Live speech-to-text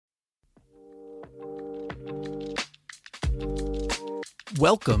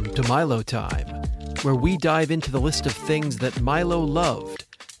Welcome to Milo Time, where we dive into the list of things that Milo loved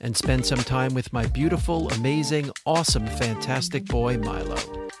and spend some time with my beautiful, amazing, awesome, fantastic boy, Milo.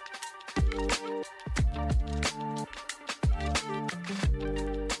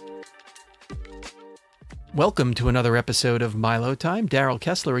 Welcome to another episode of Milo Time. Daryl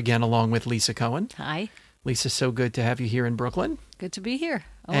Kessler again, along with Lisa Cohen. Hi. Lisa, so good to have you here in Brooklyn. Good to be here.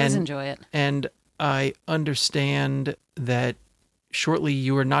 Always enjoy it. And I understand that shortly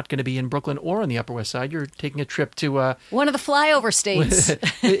you are not going to be in Brooklyn or on the Upper West Side. You're taking a trip to one of the flyover states.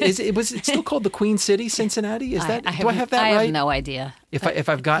 Was it still called the Queen City, Cincinnati? Is that? Do I have that right? I have no idea. If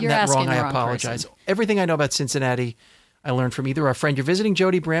I've gotten that wrong, I apologize. Person. Everything I know about Cincinnati, I learned from either our friend you're visiting,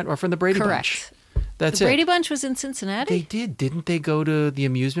 Jody, Brant, or from the Brady Bunch. Correct. That's the Brady Bunch was in Cincinnati? They didn't they go to the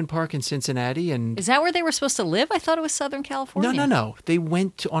amusement park in Cincinnati? And is that where they were supposed to live? I thought it was Southern California. No. They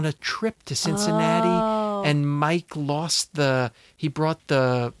went on a trip to Cincinnati, and Mike lost he brought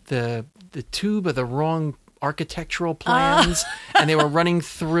the tube of the wrong architectural plans, and they were running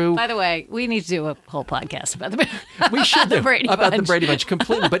through. By the way, we need to do a whole podcast about the we should do Brady about Bunch. the Brady Bunch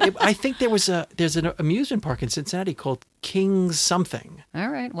completely. But I think there's an amusement park in Cincinnati called King's something. All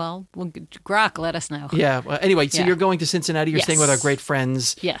right. Well, Grok, let us know. Yeah. Well, anyway, so you're going to Cincinnati. You're staying with our great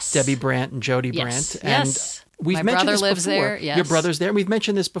friends, Debbie Brant and Jody Brant. And we've My mentioned brother this lives before. there. Yes. Your brother's there. We've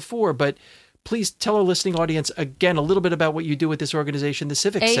mentioned this before, but please tell our listening audience again a little bit about what you do with this organization, the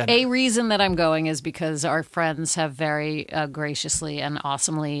Civics Center. A reason that I'm going is because our friends have very graciously and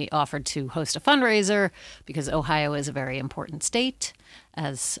awesomely offered to host a fundraiser because Ohio is a very important state,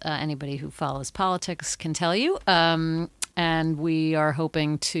 as anybody who follows politics can tell you. And we are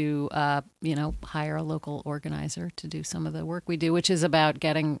hoping to, hire a local organizer to do some of the work we do, which is about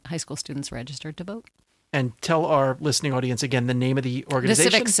getting high school students registered to vote. And tell our listening audience again the name of the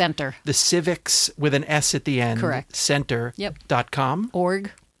organization. The Civics Center. The Civics with an S at the end. Correct. Center.com.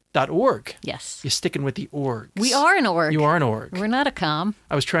 Org. Yes. You're sticking with the orgs. We are an org. You are an org. We're not a com.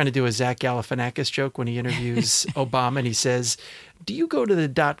 I was trying to do a Zach Galifianakis joke when he interviews Obama, and he says, do you go to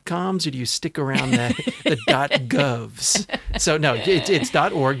the .coms or do you stick around the .govs? So, no, it's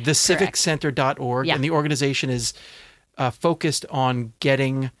 .org, the civiccenter.org, and the organization is focused on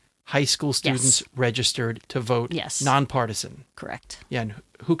getting high school students registered to vote, nonpartisan. Correct. Yeah, and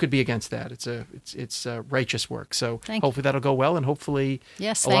who could be against that? It's righteous work. So hopefully that'll go well, and hopefully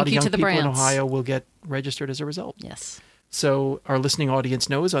a lot of young people in Ohio will get registered as a result. Yes. So our listening audience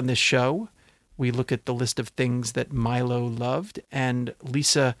knows on this show, we look at the list of things that Milo loved, and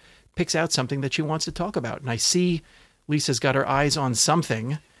Lisa picks out something that she wants to talk about. And I see Lisa's got her eyes on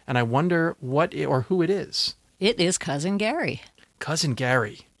something, and I wonder what or who it is. It is Cousin Gary. Cousin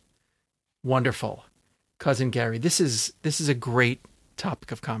Gary. Wonderful. Cousin Gary. This is a great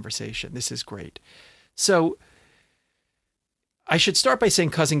topic of conversation. This is great. So I should start by saying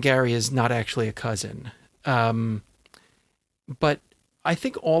Cousin Gary is not actually a cousin. But I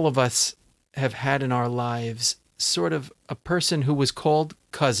think all of us have had in our lives sort of a person who was called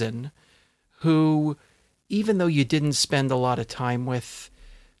cousin, who, even though you didn't spend a lot of time with,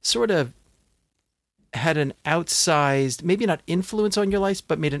 sort of had an outsized, maybe not influence on your life,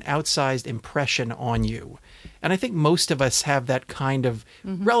 but made an outsized impression on you. And I think most of us have that kind of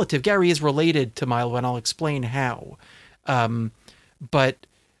relative. Gary is related to Milo, and I'll explain how. But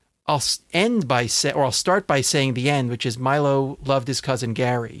I'll start by saying the end, which is Milo loved his cousin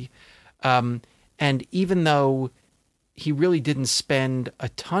Gary. And even though he really didn't spend a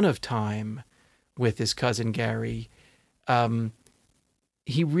ton of time with his cousin Gary,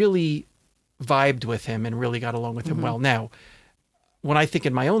 he really vibed with him and really got along with him well. Now, when I think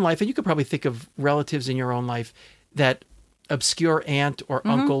in my own life, and you could probably think of relatives in your own life, that obscure aunt or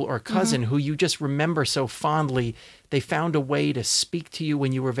uncle or cousin who you just remember so fondly, they found a way to speak to you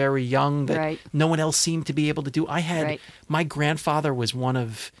when you were very young that no one else seemed to be able to do. My grandfather was one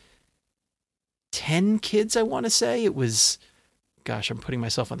of 10 kids, I want to say. It was, gosh, I'm putting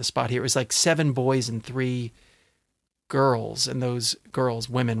myself on the spot here. It was like 7 boys and 3 girls, and those girls,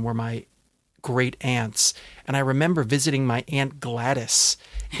 women, were my great aunts. And I remember visiting my Aunt Gladys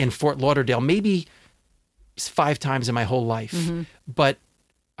in Fort Lauderdale, maybe 5 times in my whole life. But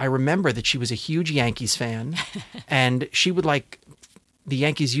I remember that she was a huge Yankees fan, and she would the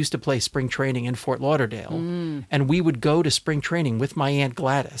Yankees used to play spring training in Fort Lauderdale, and we would go to spring training with my Aunt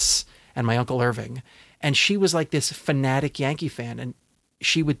Gladys and my Uncle Irving. And she was like this fanatic Yankee fan, and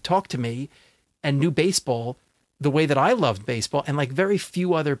she would talk to me and knew baseball the way that I loved baseball, and like very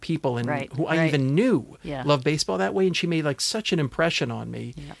few other people who I even knew loved baseball that way. And she made like such an impression on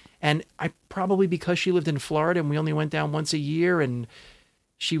me. Yeah. And I probably, because she lived in Florida and we only went down once a year, and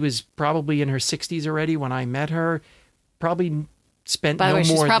she was probably in her 60s already when I met her, probably spent By the no way,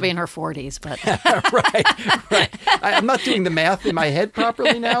 she's more probably in her 40s, but right. I'm not doing the math in my head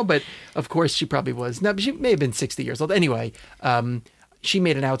properly now, but of course she probably was. No, but she may have been 60 years old. Anyway, she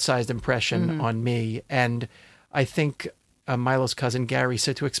made an outsized impression on me. And I think Milo's cousin Gary,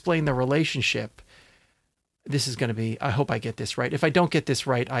 so to explain the relationship, this is going to be, I hope I get this right. If I don't get this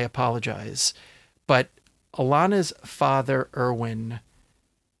right, I apologize. But Alana's father, Irwin,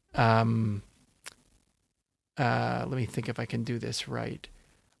 let me think if I can do this right.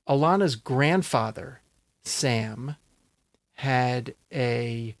 Alana's grandfather, Sam, had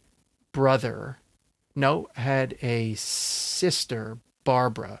a sister,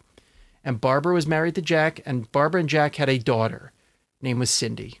 Barbara. And Barbara was married to Jack, and Barbara and Jack had a daughter. Name was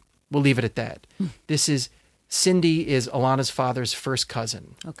Cindy. We'll leave it at that. Cindy is Alana's father's first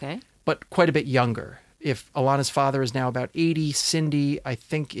cousin. okay. But quite a bit younger. If Alana's father is now about 80, Cindy, I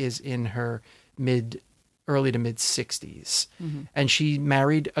think, is in her early to mid 60s. And she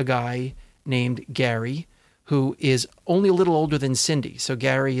married a guy named Gary, who is only a little older than Cindy. So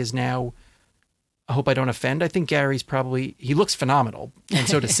Gary is now, I hope I don't offend, I think Gary's probably, he looks phenomenal. And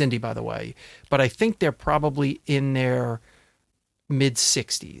so does Cindy, by the way. But I think they're probably in their mid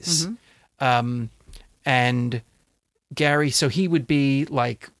 60s. And Gary, so he would be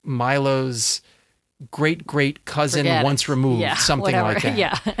like Milo's great cousin once removed, something whatever. like that.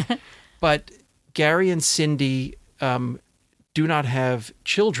 Yeah. But Gary and Cindy do not have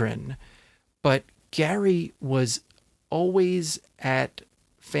children, but Gary was always at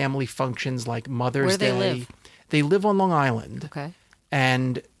family functions like Mother's Where Day. they live? They live on Long Island. Okay.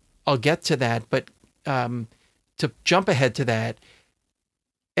 And I'll get to that, but to jump ahead to that,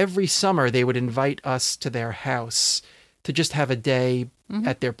 every summer they would invite us to their house to just have a day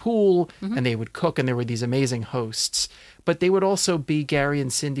at their pool, and they would cook, and there were these amazing hosts. But they would also be, Gary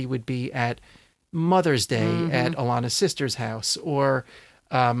and Cindy would be at Mother's Day at Alana's sister's house, or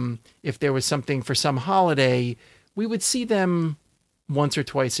if there was something for some holiday, we would see them once or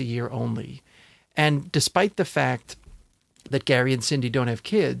twice a year only. And despite the fact that Gary and Cindy don't have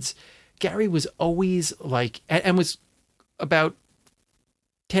kids, Gary was always like, and was about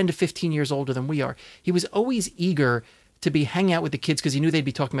 10 to 15 years older than we are. He was always eager to be hanging out with the kids because he knew they'd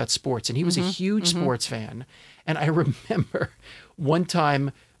be talking about sports. And he was a huge sports fan. And I remember one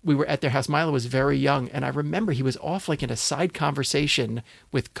time we were at their house. Milo was very young. And I remember he was off like in a side conversation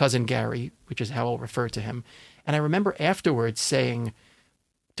with cousin Gary, which is how I'll refer to him. And I remember afterwards saying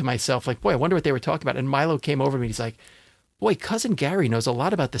to myself, like, boy, I wonder what they were talking about. And Milo came over to me. He's like, boy, cousin Gary knows a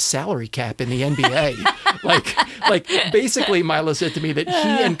lot about the salary cap in the NBA. like basically Milo said to me that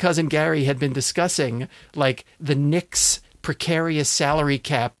he and cousin Gary had been discussing like the Knicks' precarious salary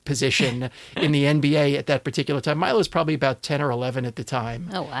cap position in the NBA at that particular time. Milo was probably about 10 or 11 at the time.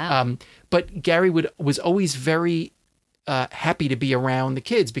 Oh, wow. But Gary was always very happy to be around the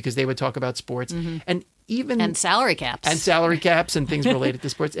kids because they would talk about sports and salary caps. And salary caps and things related to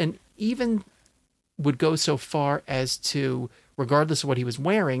sports. And even would go so far as to, regardless of what he was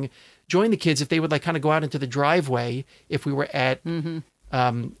wearing, join the kids if they would like kind of go out into the driveway if we were at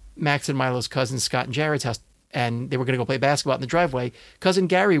Max and Milo's cousins, Scott and Jared's house, and they were going to go play basketball in the driveway. Cousin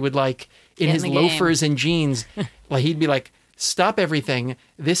Gary would like, in his loafers and jeans, like he'd be like, stop everything.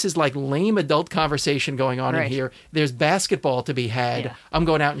 This is like lame adult conversation going on in here. There's basketball to be had. Yeah. I'm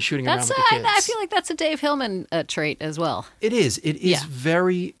going out and shooting around with the kids. I feel like that's a Dave Hillman trait as well. It is. It is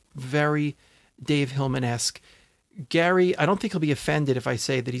very, very Dave Hillman-esque. Gary, I don't think he'll be offended if I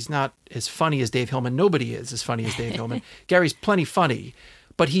say that he's not as funny as Dave Hillman. Nobody is as funny as Dave Hillman. Gary's plenty funny,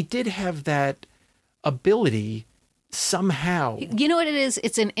 but he did have that ability somehow. You know what it is?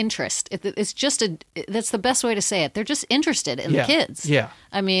 It's an interest. It's just that's the best way to say it. They're just interested in the kids. Yeah.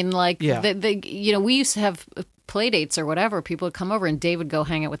 I mean, like, we used to have play dates or whatever. People would come over and Dave would go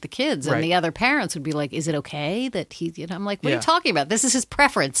hang out with the kids, and the other parents would be like, is it okay that he, I'm like, what are you talking about? This is his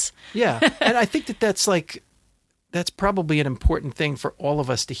preference. Yeah. And I think that's probably an important thing for all of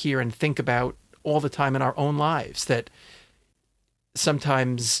us to hear and think about all the time in our own lives, that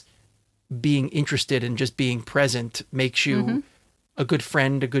sometimes being interested and just being present makes you a good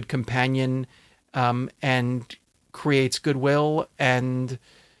friend, a good companion, and creates goodwill and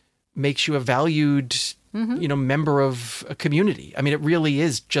makes you a valued, member of a community. I mean, it really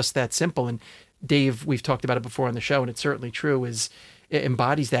is just that simple. And Dave, we've talked about it before on the show, and it's certainly true, it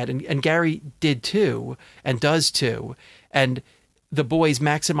embodies that. And Gary did too, and does too. And the boys,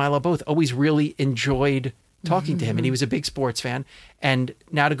 Max and Milo, both always really enjoyed talking to him, and he was a big sports fan. And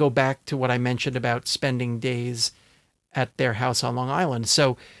now to go back to what I mentioned about spending days at their house on Long Island.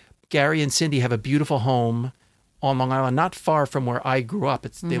 So Gary and Cindy have a beautiful home on Long Island, not far from where I grew up.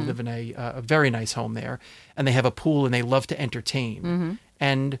 They live in a very nice home there, and they have a pool, and they love to entertain.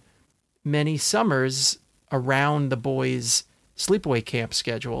 And many summers around the boys' sleepaway camp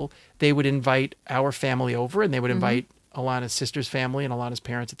schedule, they would invite our family over, and they would invite Alana's sister's family and Alana's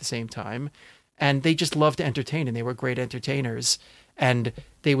parents at the same time. And they just loved to entertain, and they were great entertainers. And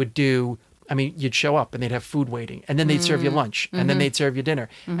they would do, I mean, you'd show up and they'd have food waiting, and then they'd serve you lunch, and then they'd serve you dinner.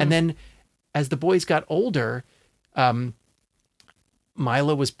 And then as the boys got older,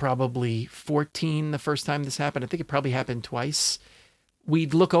 Milo was probably 14 the first time this happened. I think it probably happened twice.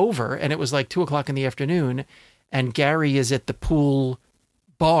 We'd look over, and it was like 2:00 in the afternoon, and Gary is at the pool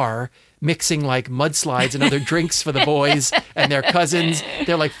bar mixing like mudslides and other drinks for the boys and their cousins.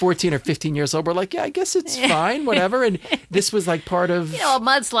 They're like 14 or 15 years old. We're like, yeah, I guess it's fine, whatever. And this was like part of... You know, a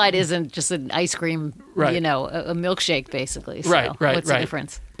mudslide isn't just an ice cream, right. you know, a milkshake, basically. So right. What's the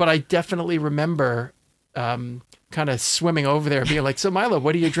difference? But I definitely remember kind of swimming over there and being like, so Milo,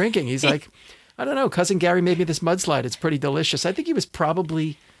 what are you drinking? He's like, I don't know. Cousin Gary made me this mudslide. It's pretty delicious. I think he was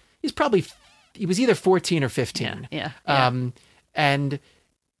either 14 or 15. Yeah. And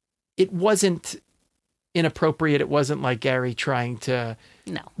it wasn't inappropriate. It wasn't like Gary trying to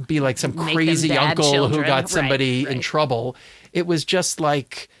be like some crazy uncle children. who got somebody right. in trouble. It was just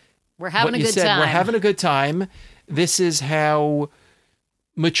like, we're having what a you good said, time. we're having a good time. This is how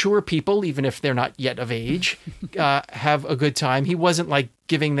mature people, even if they're not yet of age, have a good time. He wasn't like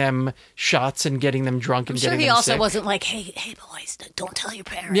giving them shots and getting them drunk and getting them sick. I'm sure he also wasn't like, hey boys, don't tell your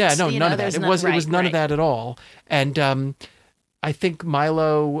parents. Yeah, no, none of that. It was none of that at all. And I think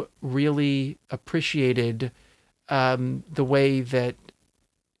Milo really appreciated the way that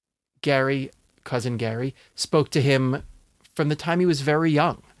cousin Gary, spoke to him from the time he was very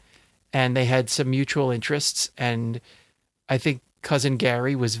young. And they had some mutual interests. And I think cousin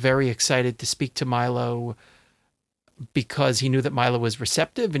Gary was very excited to speak to Milo because he knew that Milo was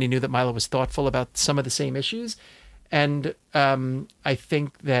receptive, and he knew that Milo was thoughtful about some of the same issues. And I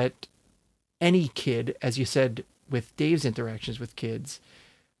think that any kid, as you said, with Dave's interactions with kids,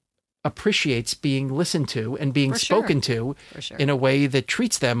 appreciates being listened to and being spoken to in a way that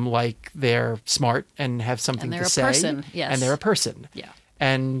treats them like they're smart and have something to say. Person. Yes. And they're a person. Yeah.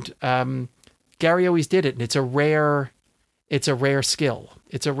 And Gary always did it, and it's a rare skill.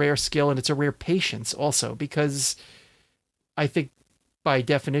 It's a rare skill, and it's a rare patience also, because I think by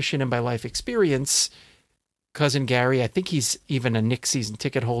definition and by life experience, cousin Gary, I think he's even a Knicks season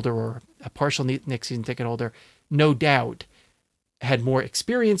ticket holder or a partial Knicks season ticket holder, no doubt had more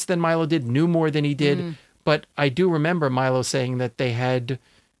experience than Milo did, knew more than he did. But I do remember Milo saying that they had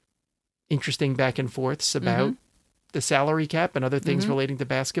interesting back and forths about the salary cap and other things relating to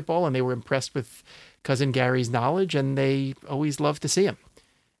basketball, and they were impressed with cousin Gary's knowledge, and they always loved to see him.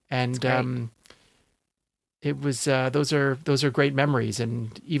 And it was those are great memories,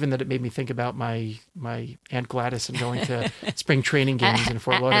 and even that it made me think about my Aunt Gladys and going to spring training games in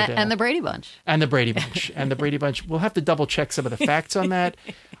Fort Lauderdale, and the Brady Bunch, We'll have to double check some of the facts on that.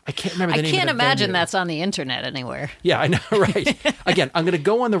 I can't remember the name. I can't imagine that's on the internet anywhere. Yeah, I know, right? Again, I'm going to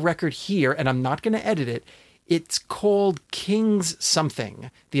go on the record here, and I'm not going to edit it. It's called King's Something,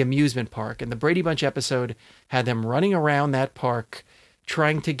 the amusement park, and the Brady Bunch episode had them running around that park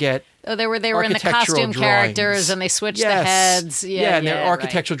trying to get they were in the costume drawings. Characters, and they switched the heads. And their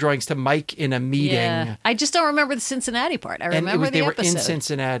architectural drawings to Mike in a meeting. Yeah. I just don't remember the Cincinnati part. I remember they were episode. in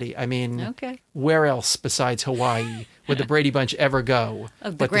Cincinnati. I mean, where else besides Hawaii would the Brady Bunch ever go?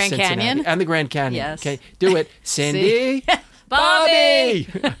 The Grand Canyon? And the Grand Canyon. Yes. Okay, do it, Cindy. Bobby!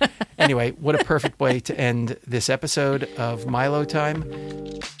 Anyway, what a perfect way to end this episode of Milo Time.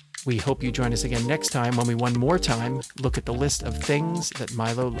 We hope you join us again next time when we one more time look at the list of things that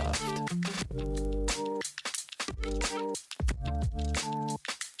Milo loved.